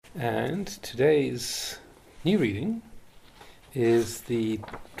And today's new reading is the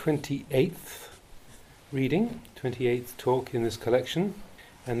 28th reading, 28th talk in this collection,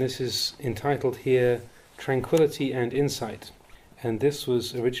 and this is entitled here Tranquility and Insight. And this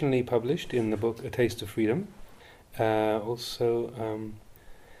was originally published in the book A Taste of Freedom, originally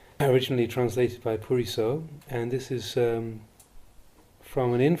translated by Puriso, and this is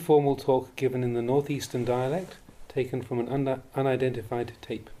from an informal talk given in the northeastern dialect, taken from an unidentified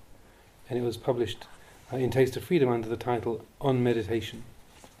tape, and it was published in Taste of Freedom under the title On Meditation.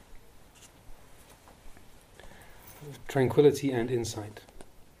 Tranquility and Insight.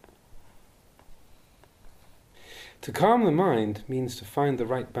 To calm the mind means to find the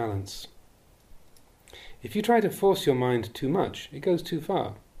right balance. If you try to force your mind too much, it goes too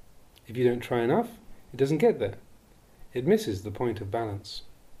far. If you don't try enough, it doesn't get there. It misses the point of balance.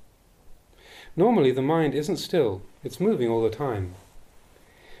 Normally the mind isn't still, it's moving all the time.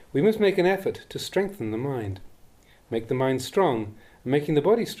 We must make an effort to strengthen the mind. Make the mind strong, and making the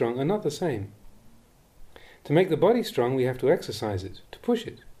body strong are not the same. To make the body strong, we have to exercise it, to push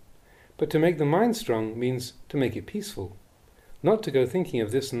it. But to make the mind strong means to make it peaceful, not to go thinking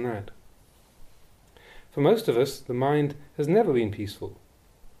of this and that. For most of us, the mind has never been peaceful.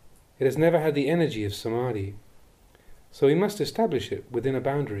 It has never had the energy of samadhi. So we must establish it within a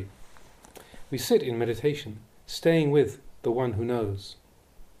boundary. We sit in meditation, staying with the one who knows.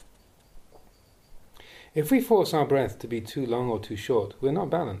 If we force our breath to be too long or too short, we're not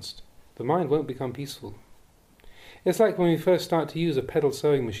balanced. The mind won't become peaceful. It's like when we first start to use a pedal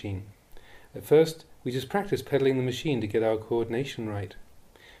sewing machine. At first, we just practice pedaling the machine to get our coordination right,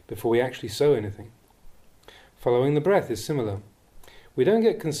 before we actually sew anything. Following the breath is similar. We don't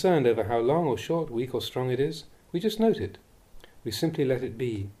get concerned over how long or short, weak or strong it is. We just note it. We simply let it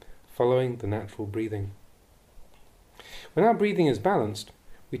be, following the natural breathing. When our breathing is balanced,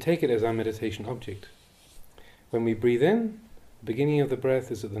 we take it as our meditation object. When we breathe in, the beginning of the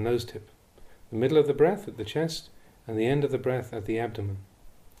breath is at the nose tip, the middle of the breath at the chest, and the end of the breath at the abdomen.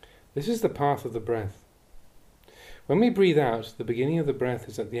 This is the path of the breath. When we breathe out, the beginning of the breath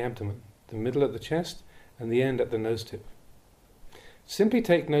is at the abdomen, the middle at the chest, and the end at the nose tip. Simply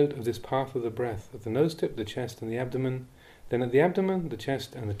take note of this path of the breath, at the nose tip, the chest, and the abdomen, then at the abdomen, the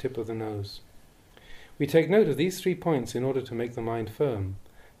chest, and the tip of the nose. We take note of these 3 points in order to make the mind firm,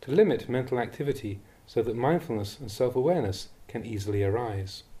 to limit mental activity so that mindfulness and self-awareness can easily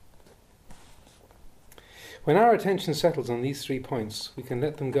arise. When our attention settles on these 3 points, we can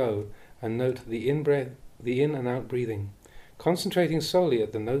let them go and note the in and out breathing, concentrating solely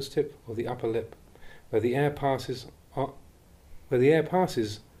at the nose tip or the upper lip, where the air passes on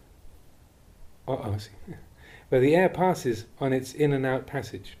its in and out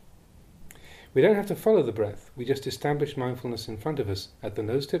passage. We don't have to follow the breath, we just establish mindfulness in front of us at the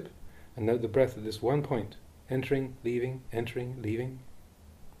nose tip and note the breath at this one point, entering, leaving, entering, leaving.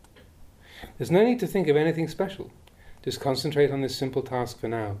 There's no need to think of anything special. Just concentrate on this simple task for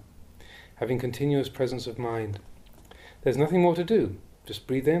now, having continuous presence of mind. There's nothing more to do, just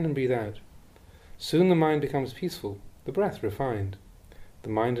breathe in and breathe out. Soon the mind becomes peaceful, the breath refined. The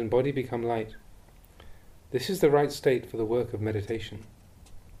mind and body become light. This is the right state for the work of meditation.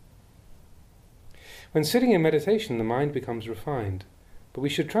 When sitting in meditation, the mind becomes refined, but we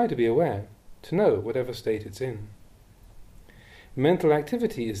should try to be aware, to know whatever state it's in. Mental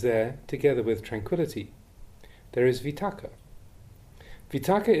activity is there together with tranquility. There is vitakka.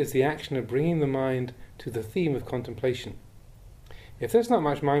 Vitakka is the action of bringing the mind to the theme of contemplation. If there's not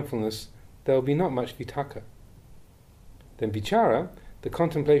much mindfulness, there will be not much vitakka. Then vichara, the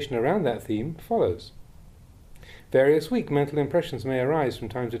contemplation around that theme, follows. Various weak mental impressions may arise from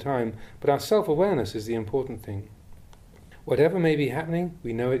time to time, but our self-awareness is the important thing. Whatever may be happening,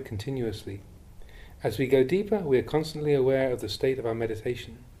 we know it continuously. As we go deeper, we are constantly aware of the state of our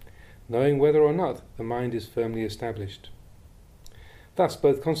meditation, knowing whether or not the mind is firmly established. Thus,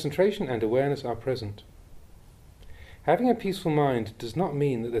 both concentration and awareness are present. Having a peaceful mind does not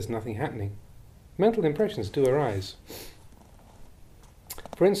mean that there's nothing happening. Mental impressions do arise.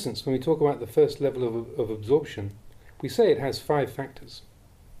 For instance, when we talk about the first level of absorption, we say it has 5 factors.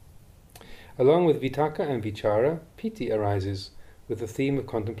 Along with vitakka and vichara, piti arises with the theme of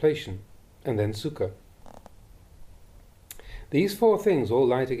contemplation, and then sukha. These 4 things all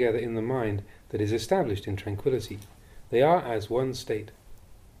lie together in the mind that is established in tranquility. They are as one state.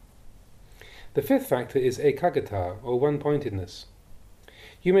 The 5th factor is ekaggata, or one-pointedness.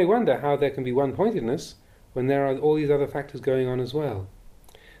 You may wonder how there can be one-pointedness when there are all these other factors going on as well.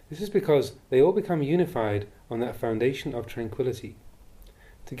 This is because they all become unified on that foundation of tranquility.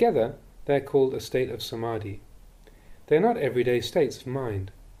 Together, they are called a state of samadhi. They are not everyday states of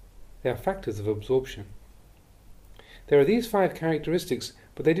mind. They are factors of absorption. There are these 5 characteristics,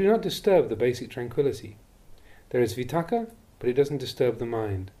 but they do not disturb the basic tranquility. There is vitakka, but it doesn't disturb the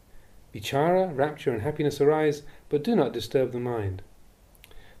mind. Vichara, rapture and happiness arise, but do not disturb the mind.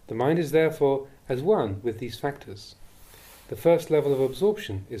 The mind is therefore as one with these factors. The first level of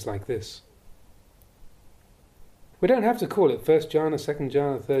absorption is like this. We don't have to call it first jhana, second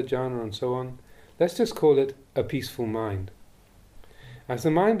jhana, third jhana and so on. Let's just call it a peaceful mind. As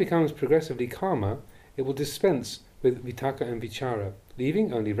the mind becomes progressively calmer, it will dispense with vitakka and vichara,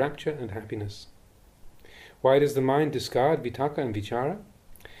 leaving only rapture and happiness. Why does the mind discard vitakka and vichara?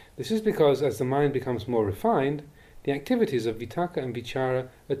 This is because as the mind becomes more refined, the activities of vitakka and vichara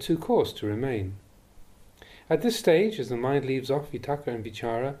are too coarse to remain. At this stage, as the mind leaves off vitakka and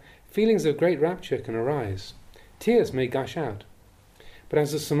vichara, feelings of great rapture can arise. Tears may gush out. But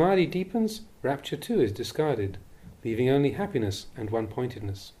as the samadhi deepens, rapture too is discarded, leaving only happiness and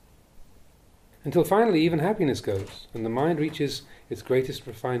one-pointedness. Until finally even happiness goes, and the mind reaches its greatest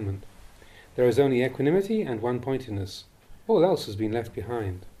refinement. There is only equanimity and one-pointedness. All else has been left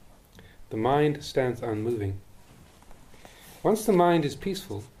behind. The mind stands unmoving. Once the mind is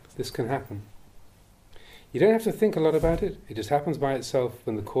peaceful, this can happen. You don't have to think a lot about it, it just happens by itself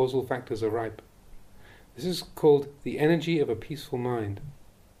when the causal factors are ripe. This is called the energy of a peaceful mind.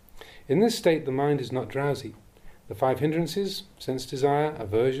 In this state the mind is not drowsy. The 5 hindrances, sense desire,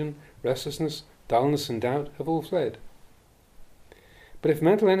 aversion, restlessness, dullness and doubt have all fled. But if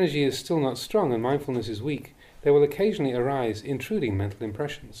mental energy is still not strong and mindfulness is weak, there will occasionally arise intruding mental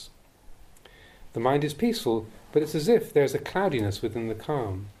impressions. The mind is peaceful, but it's as if there is a cloudiness within the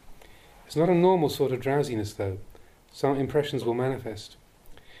calm. It's not a normal sort of drowsiness though. Some impressions will manifest.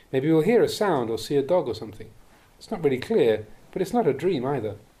 Maybe you'll hear a sound or see a dog or something. It's not really clear, but it's not a dream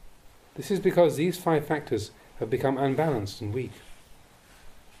either. This is because these 5 factors have become unbalanced and weak.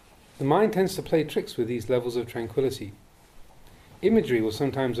 The mind tends to play tricks with these levels of tranquility. Imagery will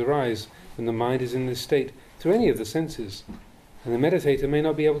sometimes arise when the mind is in this state through any of the senses, and the meditator may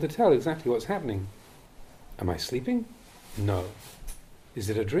not be able to tell exactly what's happening. Am I sleeping? No. Is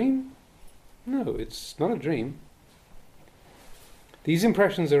it a dream? No, it's not a dream. These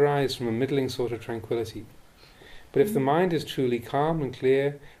impressions arise from a middling sort of tranquility. But if the mind is truly calm and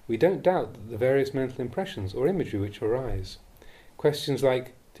clear, we don't doubt the various mental impressions or imagery which arise. Questions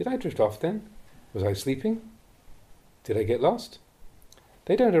like, did I drift off then? Was I sleeping? Did I get lost?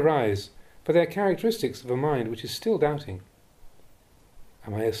 They don't arise, for they are characteristics of a mind which is still doubting.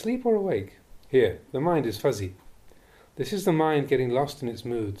 Am I asleep or awake? Here, the mind is fuzzy. This is the mind getting lost in its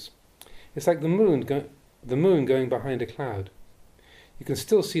moods. It's like the moon going behind a cloud. You can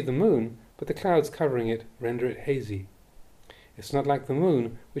still see the moon, but the clouds covering it render it hazy. It's not like the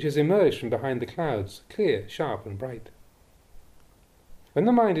moon, which has emerged from behind the clouds, clear, sharp and bright. When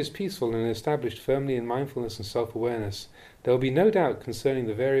the mind is peaceful and established firmly in mindfulness and self-awareness, there will be no doubt concerning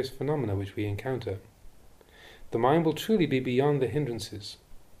the various phenomena which we encounter. The mind will truly be beyond the hindrances.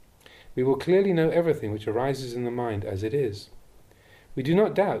 We will clearly know everything which arises in the mind as it is. We do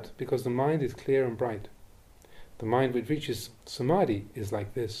not doubt because the mind is clear and bright. The mind which reaches samadhi is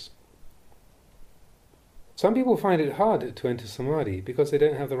like this. Some people find it hard to enter samadhi because they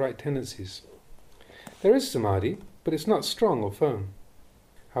don't have the right tendencies. There is samadhi, but it's not strong or firm.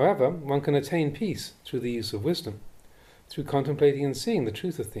 However, one can attain peace through the use of wisdom, through contemplating and seeing the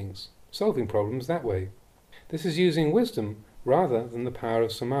truth of things, solving problems that way. This is using wisdom rather than the power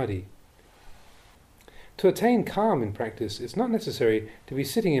of samadhi. To attain calm in practice, it's not necessary to be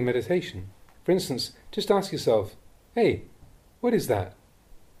sitting in meditation. For instance, just ask yourself, hey, what is that?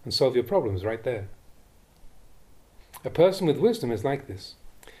 And solve your problems right there. A person with wisdom is like this.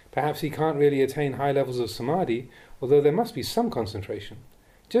 Perhaps he can't really attain high levels of samadhi, although there must be some concentration,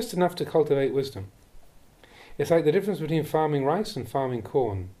 just enough to cultivate wisdom. It's like the difference between farming rice and farming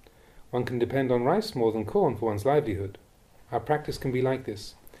corn. One can depend on rice more than corn for one's livelihood. Our practice can be like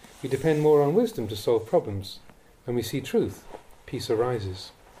this. We depend more on wisdom to solve problems. When we see truth, peace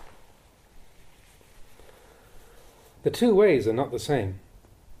arises. The 2 ways are not the same.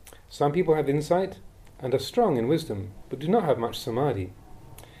 Some people have insight and are strong in wisdom, but do not have much samadhi.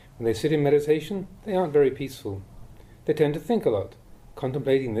 When they sit in meditation, they aren't very peaceful. They tend to think a lot,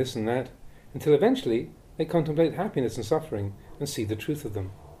 contemplating this and that, until eventually they contemplate happiness and suffering and see the truth of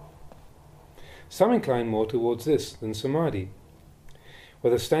them. Some incline more towards this than samadhi.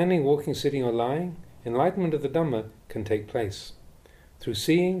 Whether standing, walking, sitting or lying, enlightenment of the Dhamma can take place. Through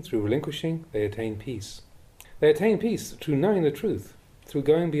seeing, through relinquishing, they attain peace. They attain peace through knowing the truth, through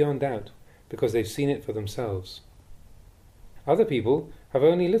going beyond doubt, because they've seen it for themselves. Other people have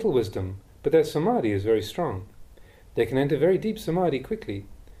only little wisdom, but their samadhi is very strong. They can enter very deep samadhi quickly,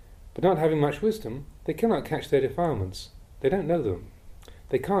 But not having much wisdom, they cannot catch their defilements. They don't know them.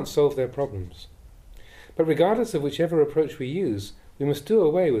 They can't solve their problems. But regardless of whichever approach we use, we must do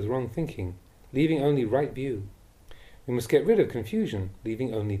away with wrong thinking, leaving only right view. We must get rid of confusion,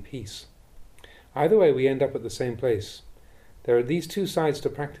 leaving only peace. Either way, we end up at the same place. There are these two sides to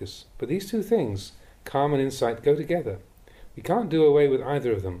practice, but these two things, calm and insight, go together. We can't do away with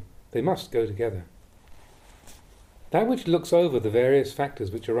either of them. They must go together. That which looks over the various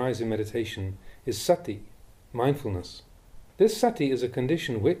factors which arise in meditation is sati, mindfulness. This sati is a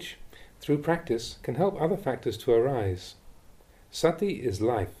condition which, through practice, can help other factors to arise. Sati is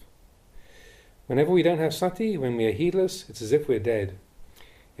life. Whenever we don't have sati, when we are heedless, it's as if we're dead.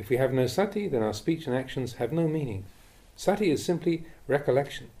 If we have no sati, then our speech and actions have no meaning. Sati is simply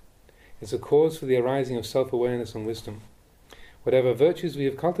recollection. It's a cause for the arising of self-awareness and wisdom. Whatever virtues we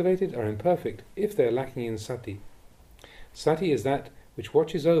have cultivated are imperfect if they are lacking in sati. Sati is that which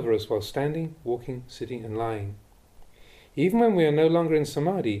watches over us while standing, walking, sitting and lying. Even when we are no longer in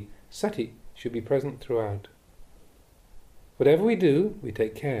samadhi, sati should be present throughout. Whatever we do, we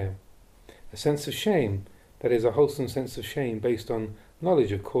take care. A sense of shame, that is a wholesome sense of shame based on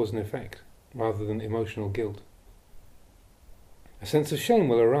knowledge of cause and effect, rather than emotional guilt. A sense of shame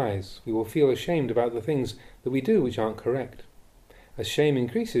will arise. We will feel ashamed about the things that we do which aren't correct. As shame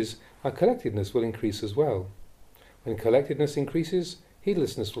increases, our collectedness will increase as well. When collectedness increases,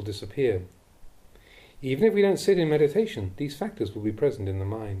 heedlessness will disappear. Even if we don't sit in meditation, these factors will be present in the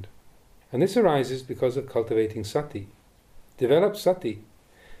mind. And this arises because of cultivating sati. Develop sati.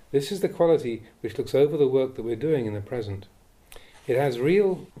 This is the quality which looks over the work that we're doing in the present. It has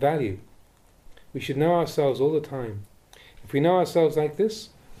real value. We should know ourselves all the time. If we know ourselves like this,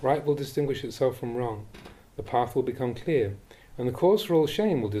 right will distinguish itself from wrong. The path will become clear, and the cause for all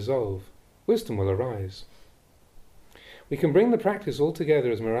shame will dissolve. Wisdom will arise. We can bring the practice all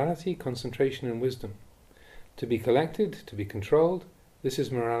together as morality, concentration and wisdom. To be collected, to be controlled, this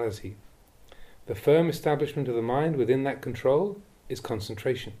is morality. The firm establishment of the mind within that control is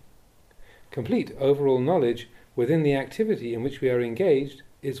concentration. Complete overall knowledge within the activity in which we are engaged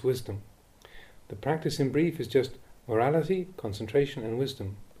is wisdom. The practice in brief is just morality, concentration and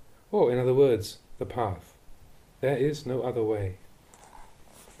wisdom, or in other words, the path. There is no other way.